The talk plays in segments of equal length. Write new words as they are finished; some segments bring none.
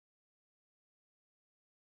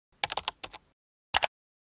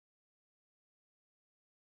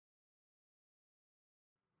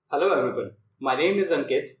Hello everyone, my name is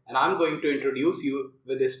Ankit and I'm going to introduce you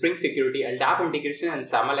with the Spring Security LDAP integration and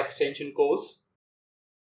SAML extension course.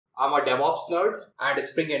 I'm a DevOps nerd and a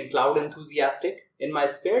Spring and Cloud enthusiastic. In my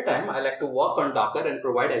spare time, I like to work on Docker and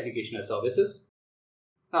provide educational services.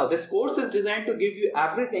 Now, this course is designed to give you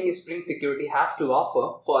everything Spring Security has to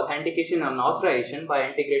offer for authentication and authorization by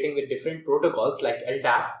integrating with different protocols like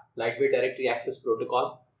LDAP, Lightweight Directory Access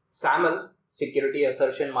Protocol, SAML, Security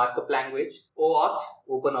Assertion Markup Language, OAuth,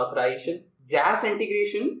 Open Authorization, JAS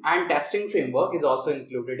integration and testing framework is also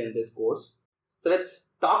included in this course. So let's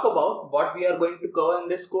talk about what we are going to cover in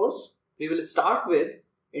this course. We will start with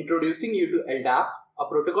introducing you to LDAP, a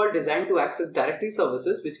protocol designed to access directory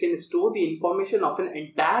services which can store the information of an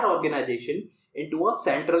entire organization into a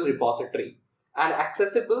central repository and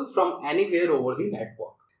accessible from anywhere over the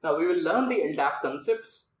network. Now we will learn the LDAP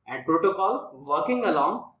concepts and protocol working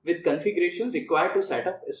along with configuration required to set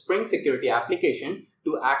up a Spring Security application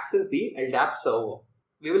to access the LDAP server.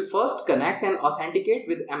 We will first connect and authenticate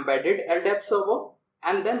with embedded LDAP server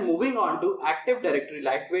and then moving on to Active Directory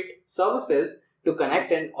Lightweight services to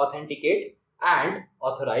connect and authenticate and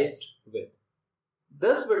authorized with.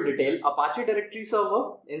 This will detail Apache Directory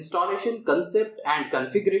Server, installation, concept and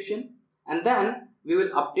configuration, and then we will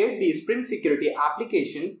update the Spring Security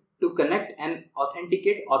application to connect and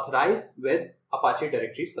authenticate authorize with Apache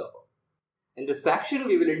Directory Server. In this section,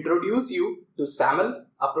 we will introduce you to SAML.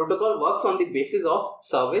 A protocol works on the basis of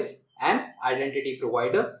service and identity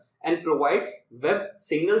provider and provides web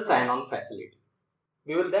single sign-on facility.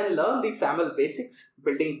 We will then learn the SAML basics,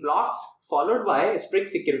 building blocks, followed by a Spring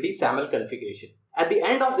Security SAML configuration. At the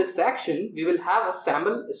end of this section, we will have a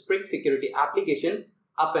SAML Spring Security application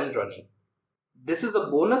up and running. This is a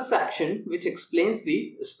bonus section which explains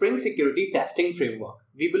the Spring Security testing framework.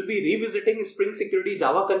 We will be revisiting Spring Security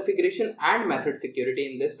Java configuration and method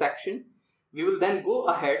security in this section. We will then go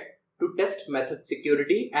ahead to test method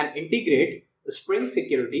security and integrate Spring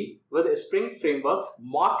Security with Spring Framework's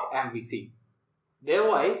mock MVC,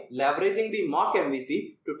 thereby leveraging the mock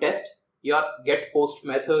MVC to test your get post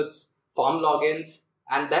methods, form logins,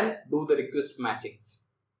 and then do the request matchings.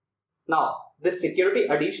 Now, this security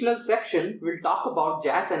additional section will talk about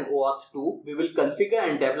JAS and OAuth 2. We will configure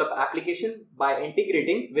and develop application by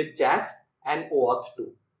integrating with JAS and OAuth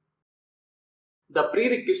 2. The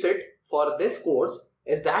prerequisite for this course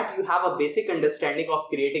is that you have a basic understanding of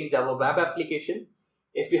creating Java web application.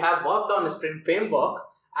 If you have worked on a Spring Framework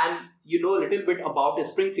and you know a little bit about a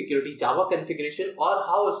Spring Security Java configuration or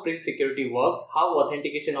how a Spring Security works, how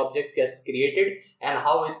authentication objects gets created and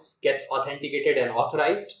how it gets authenticated and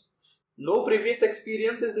authorized. No previous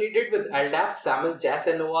experience is needed with LDAP, SAML, JAS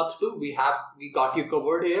and OAuth 2. We got you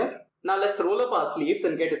covered here. Now let's roll up our sleeves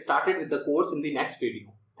and get started with the course in the next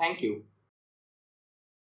video. Thank you.